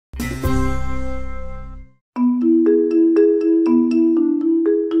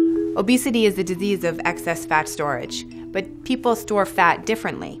Obesity is a disease of excess fat storage, but people store fat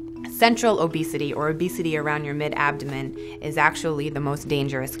differently. Central obesity, or obesity around your mid-abdomen, is actually the most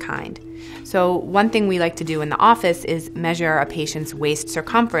dangerous kind. So one thing we like to do in the office is measure a patient's waist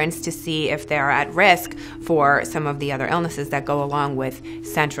circumference to see if they're at risk for some of the other illnesses that go along with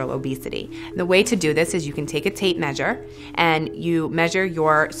central obesity. The way to do this is you can take a tape measure and you measure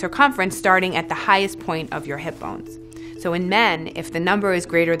your circumference starting at the highest point of your hip bones. So in men, if the number is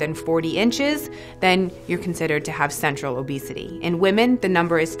greater than 40 inches, then you're considered to have central obesity. In women, the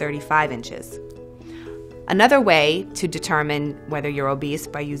number is 35 inches. Another way to determine whether you're obese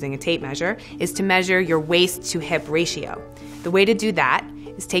by using a tape measure is to measure your waist to hip ratio. The way to do that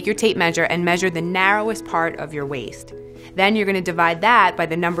is take your tape measure and measure the narrowest part of your waist. Then you're going to divide that by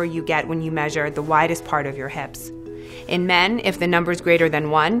the number you get when you measure the widest part of your hips. In men, if the number is greater than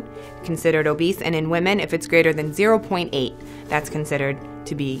 1, considered obese, and in women, if it's greater than 0.8, that's considered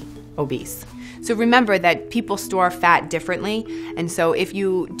to be obese. So remember that people store fat differently, and so if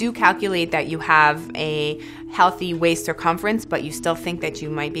you do calculate that you have a healthy waist circumference, but you still think that you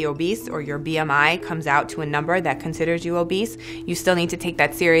might be obese, or your BMI comes out to a number that considers you obese, you still need to take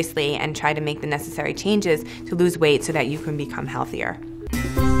that seriously and try to make the necessary changes to lose weight so that you can become healthier.